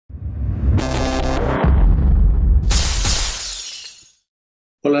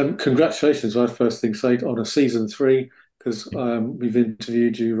Well, congratulations, I first thing say, on a season three, because we've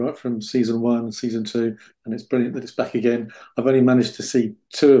interviewed you right from season one, season two, and it's brilliant that it's back again. I've only managed to see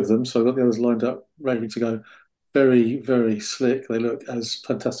two of them, so I've got the others lined up, ready to go. Very, very slick. They look as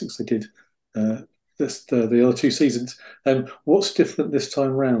fantastic as they did uh, the other two seasons. What's different this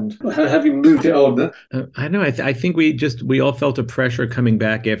time round? Have you moved it on? I know. I think we all felt a pressure coming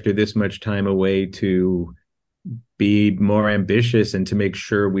back after this much time away to be more ambitious and to make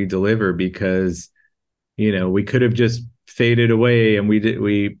sure we deliver because we could have just faded away and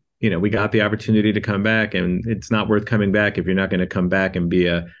we got the opportunity to come back, and it's not worth coming back if you're not going to come back and be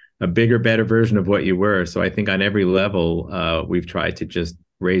a bigger, better version of what you were. So I think on every level, we've tried to just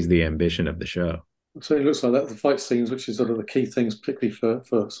raise the ambition of the show. So it looks like that the fight scenes, which is sort of the key things, particularly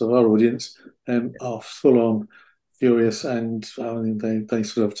for sort of our audience, are full on furious, and I mean they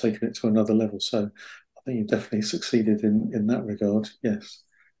sort of taken it to another level. So I think you definitely succeeded in that regard. Yes.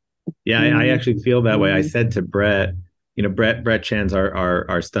 Yeah, I actually feel that way. I said to Brett, Brett Chan's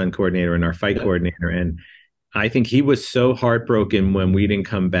our stunt coordinator and our fight Yeah. coordinator, and I think he was so heartbroken when we didn't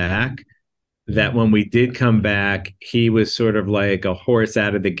come back that when we did come back, he was sort of like a horse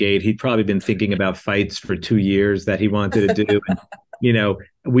out of the gate. He'd probably been thinking about fights for 2 years that he wanted to do. And,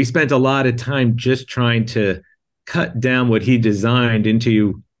 we spent a lot of time just trying to cut down what he designed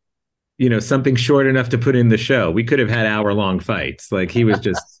into, something short enough to put in the show. We could have had hour-long fights. Like he was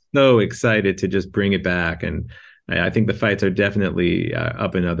just so excited to just bring it back. And I think the fights are definitely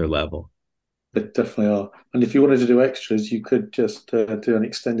up another level. They definitely are. And if you wanted to do extras, you could just do an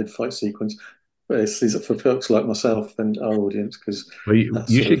extended fight sequence. This is for folks like myself and our audience, because Well, you, that's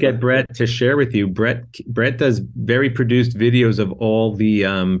you sort should of get Brett to share with you. Brett does very produced videos of all the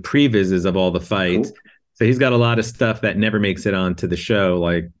previses of all the fights. cool. So he's got a lot of stuff that never makes it onto the show,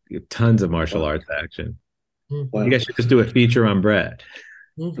 like tons of martial Wow. arts action. You Wow. guys should just do a feature on Brett.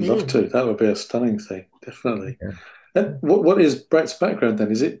 I'd love Hmm. to. That would be a stunning thing, definitely. Yeah. And what is Brett's background then?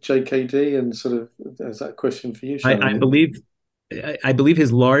 Is it JKD and sort of is that a question for you, I Shannon? believe I believe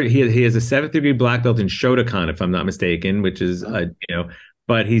his large he has a seventh degree black belt in Shotokan, if I'm not mistaken, which is Huh?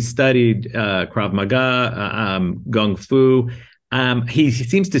 but he studied Krav Maga, Kung Fu. He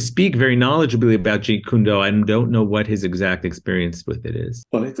seems to speak very knowledgeably about Jeet Kune Do. I don't know what his exact experience with it is.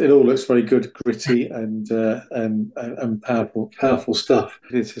 Well, it all looks very good, gritty and powerful, powerful stuff.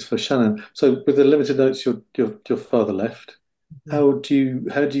 It is for Shannon. So, with the limited notes your father left, how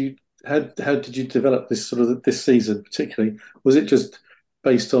did you develop this sort of this season particularly? Was it just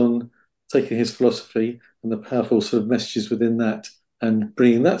based on taking his philosophy and the powerful sort of messages within that and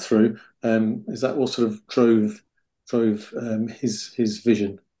bringing that through? Is that what sort of drove his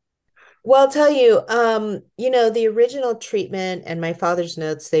vision? Well, I'll tell you, the original treatment and my father's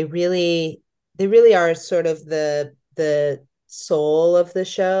notes, they really are sort of the soul of the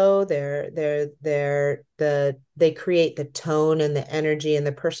show. They create the tone and the energy and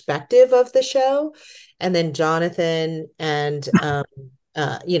the perspective of the show. And then Jonathan and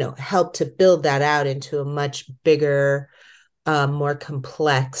help to build that out into a much bigger, more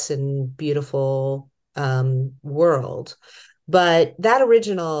complex and beautiful world. But that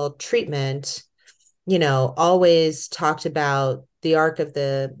original treatment, always talked about the arc of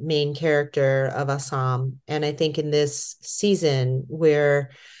the main character of Ah Sahm. And I think in this season, we're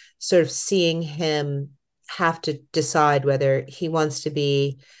sort of seeing him have to decide whether he wants to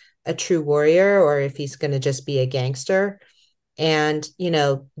be a true warrior or if he's going to just be a gangster. And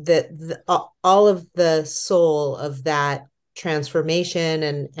all of the soul of that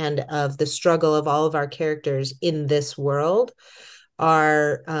transformation and of the struggle of all of our characters in this world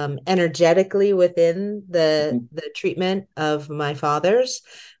are energetically within the treatment of my father's,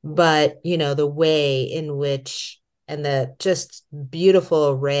 but the way in which and the just beautiful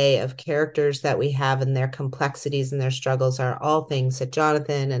array of characters that we have and their complexities and their struggles are all things that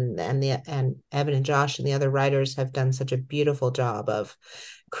Jonathan and Evan and Josh and the other writers have done such a beautiful job of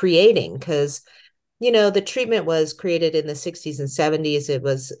creating. Because the treatment was created in the 60s and 70s. It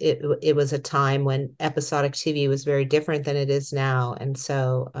was a time when episodic TV was very different than it is now. And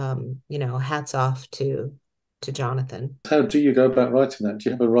so hats off to Jonathan. How do you go about writing that? Do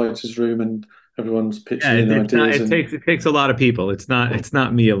you have a writer's room and everyone's Yeah, pitching in it's not. ideas It and takes a lot of people. It's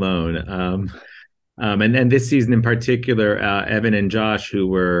not me alone. And this season in particular, Evan and Josh, who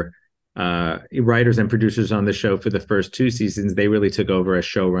were writers and producers on the show for the first two seasons, they really took over as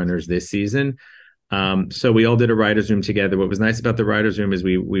showrunners this season. So we all did a writers' room together. What was nice about the writers' room is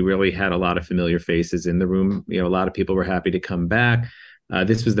we really had a lot of familiar faces in the room. A lot of people were happy to come back.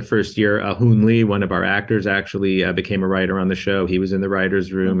 This was the first year Hoon Lee, one of our actors, actually became a writer on the show. He was in the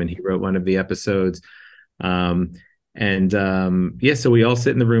writers' room and he wrote one of the episodes. Um, And yeah, so we all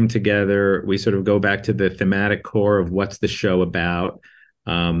sit in the room together. We sort of go back to the thematic core of what's the show about.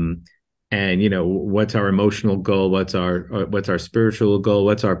 Um, and what's our emotional goal, what's our spiritual goal,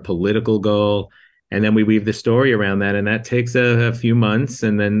 what's our political goal, and then we weave the story around that, and that takes a few months,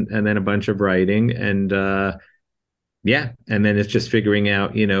 and then a bunch of writing, and yeah, and then it's just figuring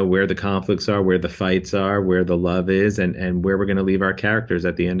out where the conflicts are, where the fights are, where the love is, and where we're going to leave our characters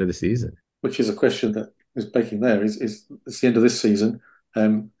at the end of the season. Which is a question that is baking there. Is it's the end of this season?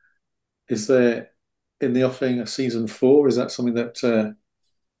 Um, is there in the offing a season four? Is that something that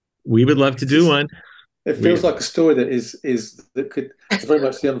We would love to do just, one. it We feels like a story that is that could it's very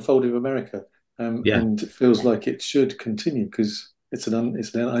much the unfolding of America, Yeah, and it feels like it should continue because it's an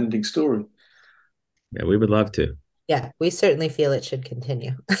unending story. yeah, we would love to. Yeah, we certainly feel it should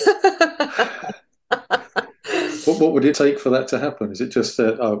continue. What would it take for that to happen? Is it just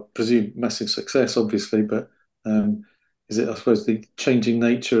I presume massive success, obviously, but is it, I suppose, the changing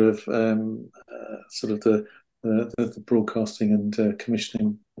nature of sort of the broadcasting and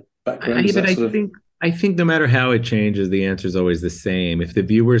commissioning background? Is But that I sort of think no matter how it changes, the answer is always the same. If the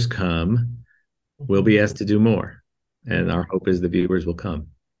viewers come, we'll be asked to do more, and our hope is the viewers will come.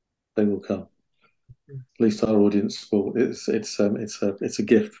 they will come? At least our audience will. It's a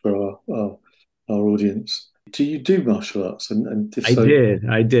gift for our audience. Do you do martial arts? And if so,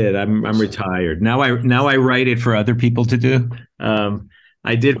 I did. I'm what's retired now. I write it for other people to do.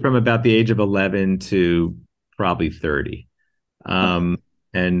 I did from about the age of 11 to probably 30. ah, um,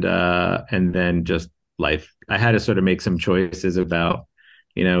 and then just life. I had to sort of make some choices about,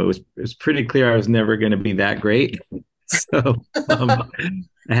 it was pretty clear I was never going to be that great, so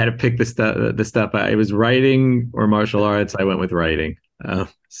I had to pick the stuff. The stuff it was writing or martial arts. I went with writing.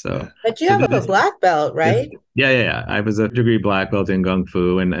 So, yeah. But you but have a black belt, right? yeah. I was a degree black belt in kung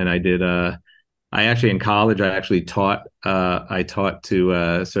fu, and I did. I actually in college I actually taught. I taught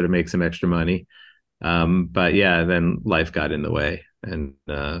to sort of make some extra money. But yeah, then life got in the way, and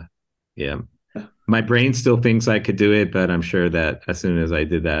yeah, my brain still thinks I could do it, but I'm sure that as soon as I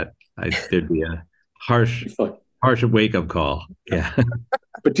did that, there'd be a harsh, Fine. harsh wake up call. Yeah,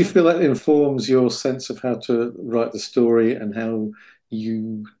 But do you feel that informs your sense of how to write the story and how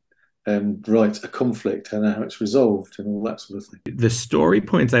you write a conflict and how it's resolved and all that sort of thing? the story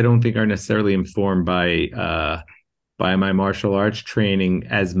points I don't think are necessarily informed by my martial arts training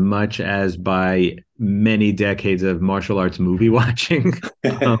as much as by many decades of martial arts movie watching.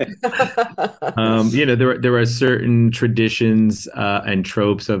 um, there are certain traditions and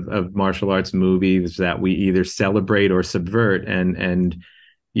tropes of martial arts movies that we either celebrate or subvert, and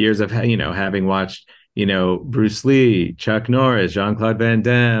years of having watched Bruce Lee, Chuck Norris, Jean Claude Van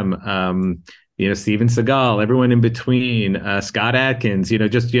Damme, Steven Seagal, everyone in between, Scott Adkins,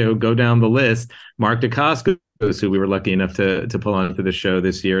 just go down the list. Mark Dacascos, who we were lucky enough to pull onto the show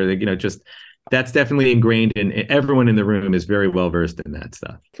this year, just that's definitely ingrained in everyone in the room is very well versed in that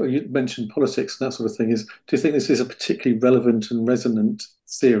stuff. Well, you mentioned politics and that sort of thing. Do you think this is a particularly relevant and resonant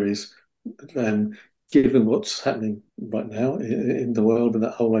series, um, given what's happening right now in the world and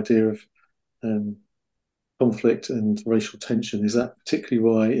that whole idea of um, conflict and racial tension? Is that particularly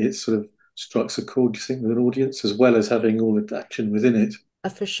why it sort of strikes a chord, do you think, with an audience, as well as having all the action within it?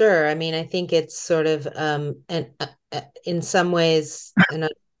 For sure. I mean, I think it's sort of in some ways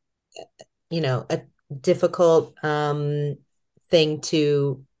a difficult thing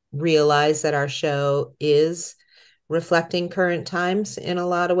to realize that our show is reflecting current times in a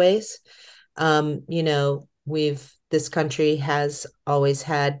lot of ways. This country has always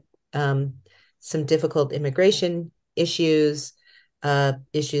had some difficult immigration issues,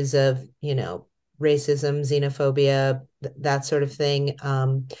 issues of, racism, xenophobia, that sort of thing.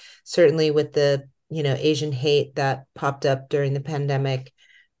 Certainly with the, Asian hate that popped up during the pandemic.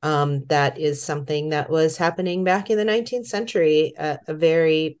 That is something that was happening back in the 19th century,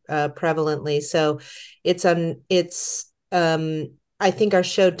 very prevalently. So I think our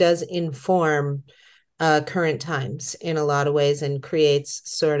show does inform current times in a lot of ways and creates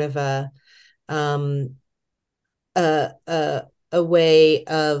sort of um, a, a, a way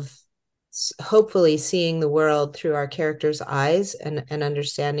of hopefully seeing the world through our characters' eyes and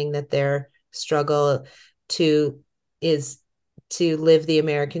understanding that their struggle to is to live the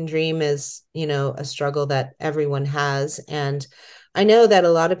American dream is, a struggle that everyone has. And I know that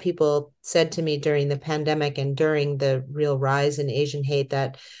a lot of people said to me during the pandemic and during the real rise in Asian hate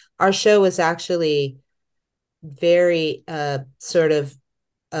that our show was actually very sort of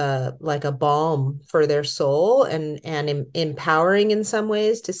like a balm for their soul and empowering in some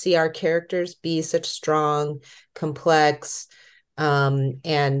ways to see our characters be such strong, complex,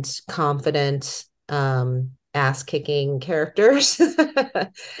 and confident ass-kicking characters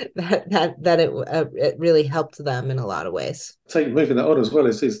that it really helped them in a lot of ways. Moving that on as well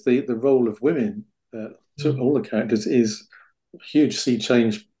is the role of women to all the characters is a huge sea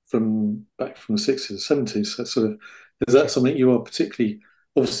change from back from the 60s and 70s. So sort of, is that something you are particularly,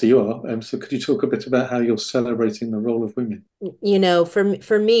 obviously you are, so could you talk a bit about how you're celebrating the role of women?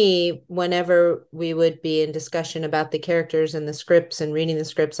 For me, whenever we would be in discussion about the characters and the scripts and reading the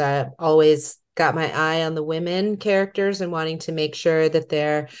scripts, I always got my eye on the women characters and wanting to make sure that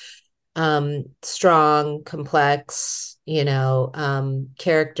they're strong, complex,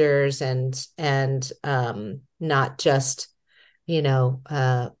 characters and not just, you know,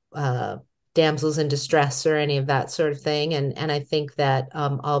 damsels in distress or any of that sort of thing. And I think that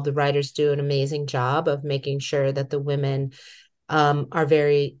all the writers do an amazing job of making sure that the women are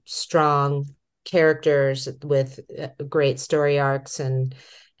very strong characters with great story arcs and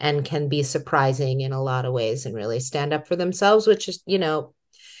can be surprising in a lot of ways and really stand up for themselves, which is,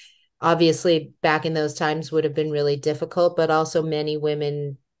 obviously back in those times would have been really difficult, but also many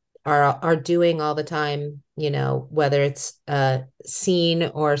women are doing all the time, whether it's seen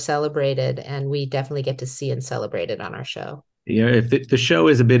or celebrated, and we definitely get to see and celebrate it on our show. If the show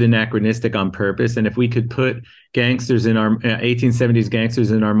is a bit anachronistic on purpose, and if we could put gangsters in our 1870s gangsters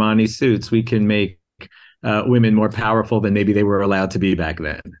in Armani suits, we can make women more powerful than maybe they were allowed to be back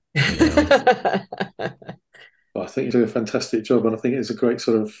then. I think you do a fantastic job, and I think it's a great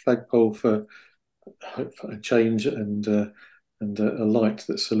sort of flagpole for a change and a light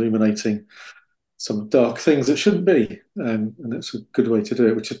that's illuminating some dark things that shouldn't be. And it's a good way to do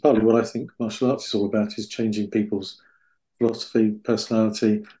it, which is partly what I think martial arts is all about, is changing people's philosophy,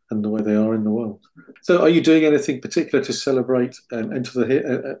 personality, and the way they are in the world. So are you doing anything particular to celebrate Enter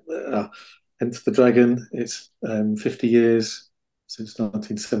the Dragon? It's 50 years since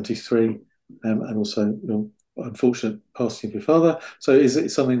 1973, and also unfortunate passing of your father. So is it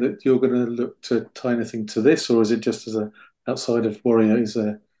something that you're going to look to tie anything to this, or is it just as a outside of Warrior, is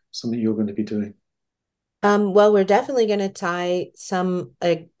there something you're going to be doing? Well, we're definitely going to tie some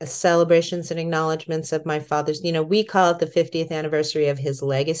celebrations and acknowledgments of my father's. We call it the 50th anniversary of his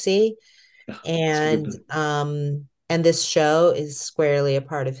legacy, and this show is squarely a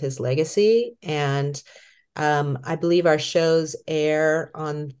part of his legacy. And I believe our shows air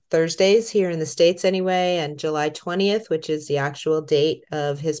on Thursdays here in the States anyway, and July 20th, which is the actual date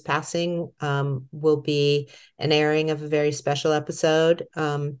of his passing, will be an airing of a very special episode.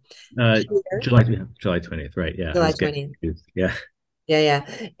 July 20th, right? Yeah, July 20th. Yeah. Yeah.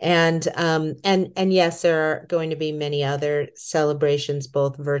 And yes, there are going to be many other celebrations,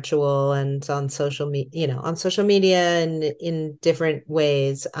 both virtual and on social media and in different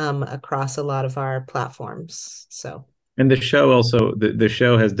ways across a lot of our platforms. So, and the show also, the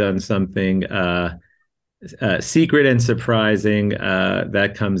show has done something secret and surprising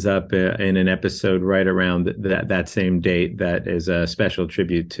that comes up in an episode right around that same date. That is a special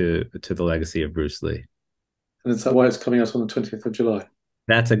tribute to the legacy of Bruce Lee. And is that why it's coming out on the 20th of July?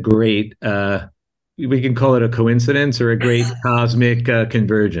 That's a great, we can call it a coincidence or a great cosmic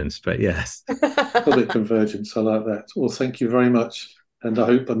convergence, but yes. Cosmic convergence, I like that. Well, thank you very much. And I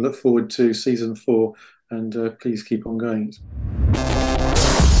hope and look forward to season 4. And please keep on going.